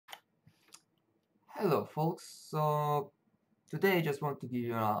Hello folks, so today I just want to give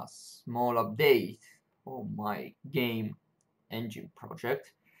you a small update on my game engine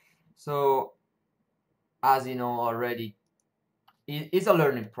project. So as you know already, it's a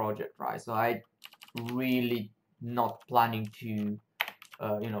learning project, right? So I really not planning to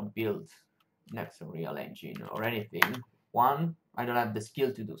build next Unreal Engine or anything. One, I don't have the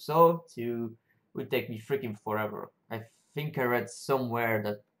skill to do so. Two, it would take me freaking forever. I think I read somewhere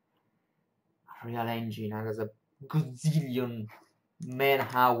that Real Engine has a gazillion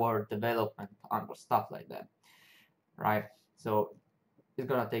man-hour development and stuff like that, right? So it's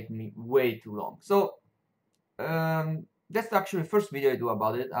gonna take me way too long. So that's actually the first video I do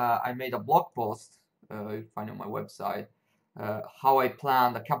about it. I made a blog post, you find on my website, how I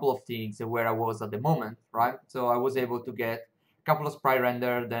planned a couple of things and where I was at the moment, right? So I was able to get a couple of sprite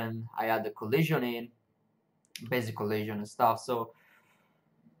render, then I had the collision in, basic collision and stuff. So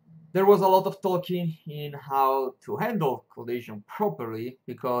there was a lot of talking in how to handle collision properly,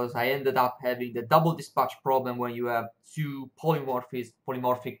 because I ended up having the double dispatch problem when you have two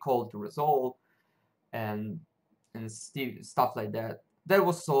polymorphic code to resolve and stuff like that. That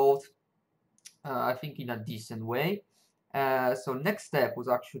was solved, I think, in a decent way. So next step was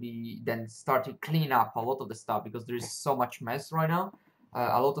actually then starting clean up a lot of the stuff, because there is so much mess right now.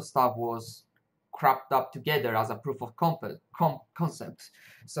 A lot of stuff was crapped up together as a proof of concept.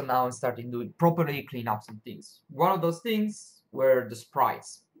 So now I'm starting to properly clean up some things. One of those things were the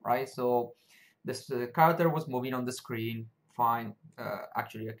sprites, right? So this character was moving on the screen, fine.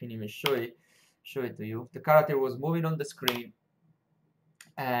 Actually, I can even show it to you. The character was moving on the screen,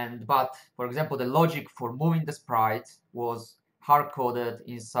 but for example, the logic for moving the sprite was hard-coded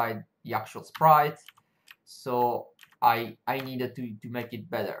inside the actual sprite. So I needed to make it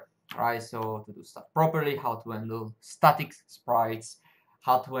better, right? So to do stuff properly, how to handle static sprites,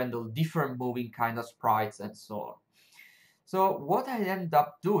 how to handle different moving kind of sprites, and so on. So what I ended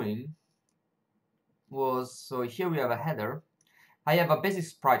up doing was, so here we have a header. I have a basic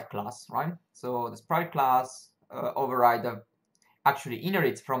sprite class, right? So the sprite class override actually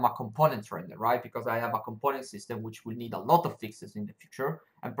inherits from a component render, right? Because I have a component system which will need a lot of fixes in the future,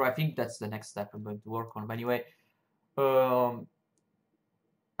 and I think that's the next step I'm going to work on. But anyway, I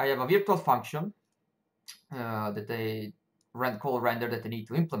have a virtual function that I call render that I need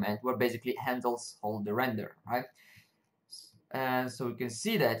to implement, where basically handles all the render, right? And so you can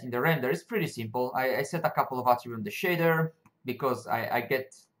see that in the render it's pretty simple. I set a couple of attributes in the shader, because I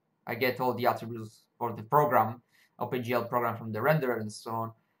get all the attributes for the program, OpenGL program, from the renderer and so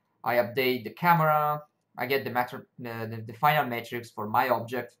on. I update the camera. I get the final metrics for my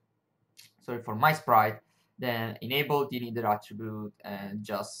object, sorry, for my sprite. Then enable the needed attribute and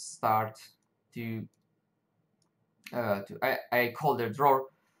just start to I call the draw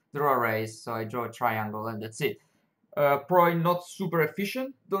arrays. So I draw a triangle and that's it. Probably not super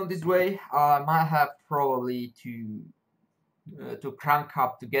efficient done this way. I might have probably to crank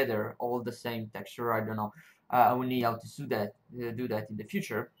up together all the same texture. I don't know. I will need how to do that in the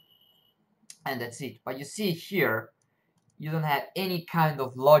future, and that's it. But you see here, you don't have any kind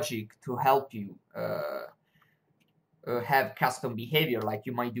of logic to help you have custom behavior like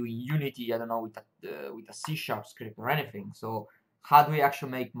you might do in Unity. I don't know, with a C# script or anything. So how do we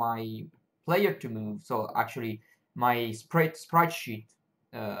actually make my player to move? So actually, my sprite sheet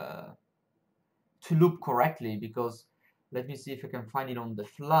to loop correctly, because let me see if I can find it on the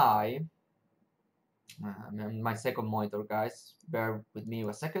fly. My second monitor, guys, bear with me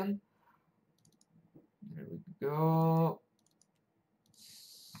a second. There we go.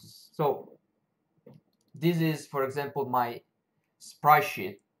 So this is, for example, my sprite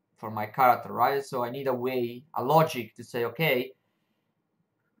sheet for my character, right? So I need a logic to say, okay,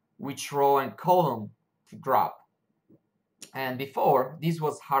 which row and column to grab. And before, this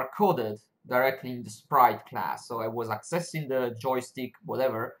was hard-coded directly in the sprite class. So I was accessing the joystick,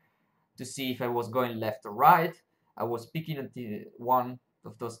 whatever, to see if I was going left or right. I was picking one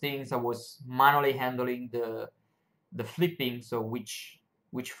of those things. I was manually handling the flipping, so which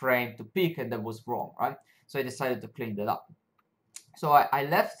frame to pick, and that was wrong, right? So I decided to clean that up. So I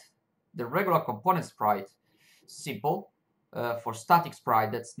left the regular component sprite simple. For static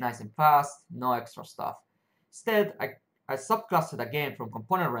sprite, that's nice and fast, no extra stuff. Instead, I subclassed it again from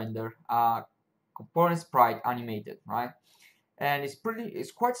component render, component sprite animated, right? And it's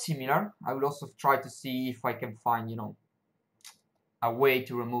quite similar. I will also try to see if I can find, a way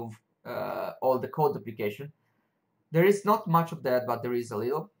to remove all the code duplication. There is not much of that, but there is a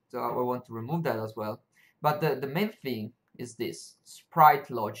little, so I want to remove that as well. But the main thing is this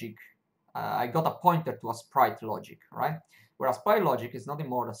sprite logic. I got a pointer to a sprite logic, right? whereas Sprite logic is nothing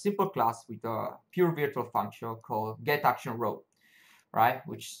more than a simple class with a pure virtual function called getActionRow, right?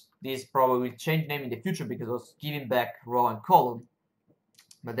 Which this probably will change name in the future because it was giving back row and column,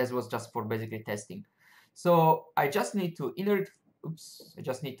 but this was just for basically testing. So I just need to inherit,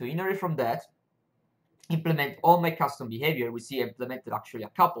 from that, implement all my custom behavior. We see I implemented actually a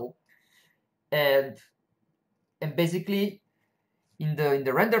couple, and basically in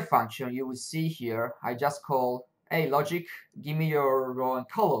the render function you will see here I just call, hey logic, give me your row and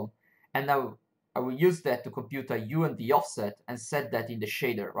column, and now I will use that to compute a U and the offset and set that in the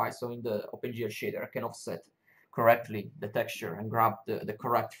shader, right? So in the OpenGL shader I can offset correctly the texture and grab the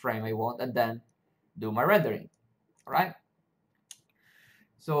correct frame I want and then do my rendering, right?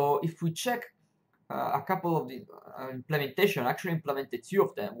 So if we check a couple of the implementation, I actually implemented two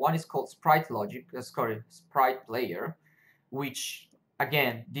of them. One is called Sprite logic, Sprite player, which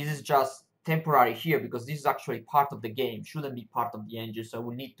again, this is just temporary here because this is actually part of the game, shouldn't be part of the engine, so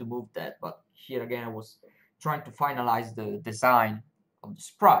we need to move that. But here again, I was trying to finalize the design of the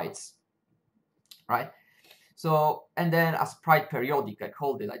sprites, right? So, and then a sprite periodic, I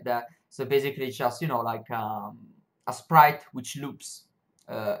called it like that. So basically it's just, like a sprite which loops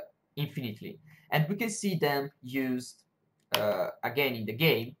infinitely. And we can see them used again in the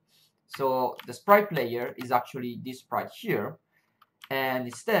game. So the sprite player is actually this sprite here. And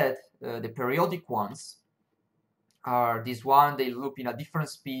instead, the periodic ones are this one, they loop in a different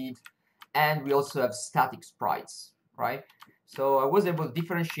speed. And we also have static sprites, right? So I was able to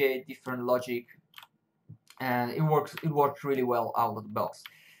differentiate different logic, and it worked really well out of the box.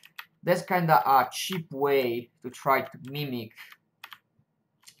 That's kind of a cheap way to try to mimic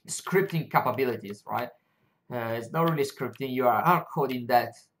scripting capabilities, right? It's not really scripting, you are hard coding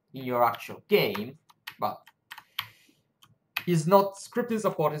that in your actual game, but is not scripting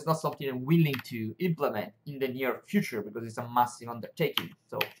support is not something I'm willing to implement in the near future because it's a massive undertaking.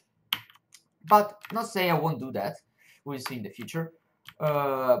 So, but not saying I won't do that. We'll see in the future.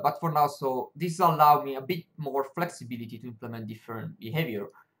 But for now, so this allows me a bit more flexibility to implement different behavior,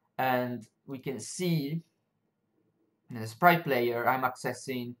 and we can see in the sprite player I'm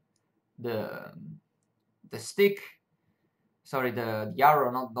accessing the stick, sorry, the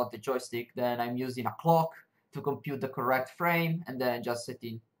arrow, not the joystick. Then I'm using a clock to compute the correct frame, and then just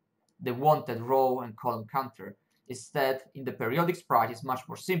setting the wanted row and column counter. Instead, in the periodic sprite, it's much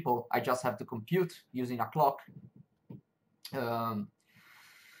more simple. I just have to compute using a clock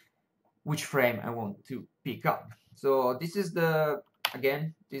which frame I want to pick up. So this is this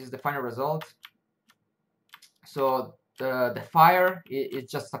is the final result. So the fire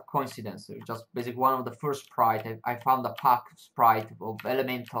is just a coincidence. It's just basically one of the first sprite. I found a pack sprite of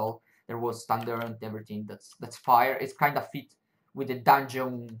elemental. There was standard and everything. That's fire. It's kind of fit with the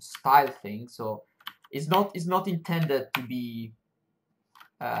dungeon style thing. So it's not intended to be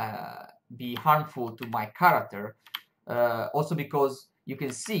harmful to my character. Also because you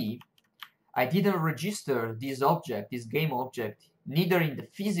can see I didn't register this object, this game object, neither in the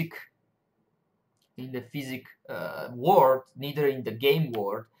physic world, neither in the game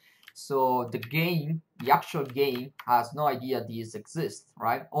world. So the actual game has no idea these exist,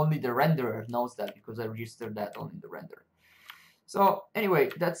 right? Only the renderer knows that because I registered that only in the renderer. So anyway,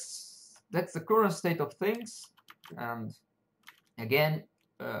 that's the current state of things. And again,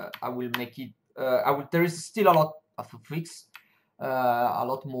 I will make it. There is still a lot of fix, a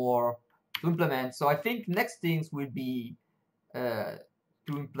lot more to implement. So I think next things will be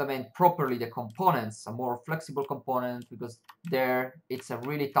to implement properly the components, a more flexible component, because there it's a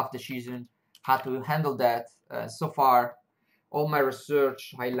really tough decision how to handle that. So far, all my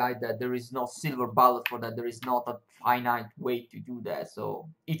research highlight that there is no silver bullet for that. There is not a finite way to do that. So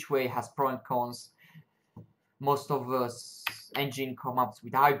each way has pros and cons. Most of us engine come up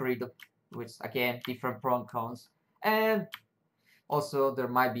with hybrid, with again different pros and cons, and also there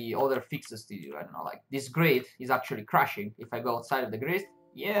might be other fixes to do. I don't know, like this grid is actually crashing if I go outside of the grid.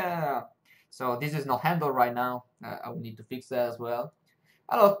 Yeah, so this is not handled right now. I will need to fix that as well.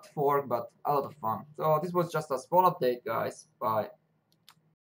 A lot of work, but a lot of fun. So this was just a small update, guys. Bye.